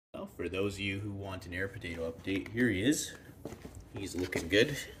For those of you who want an air potato update, here he is. He's looking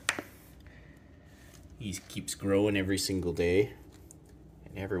good. He keeps growing every single day.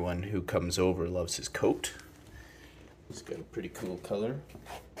 And everyone who comes over loves his coat. He's got a pretty cool color.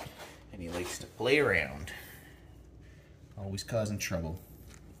 And he likes to play around. Always causing trouble.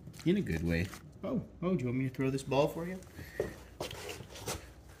 In a good way. Oh, do you want me to throw this ball for you?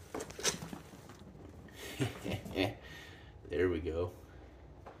 There we go.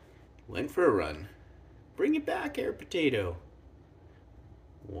 Went for a run. Bring it back, air potato.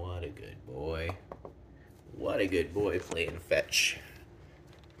 What a good boy. What a good boy playing fetch.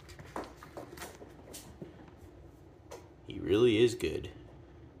 He really is good.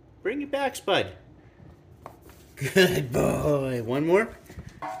 Bring it back, Spud. Good boy. One more.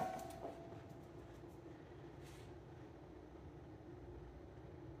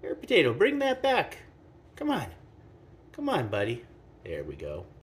 Air potato, bring that back. Come on. Come on, buddy. There we go.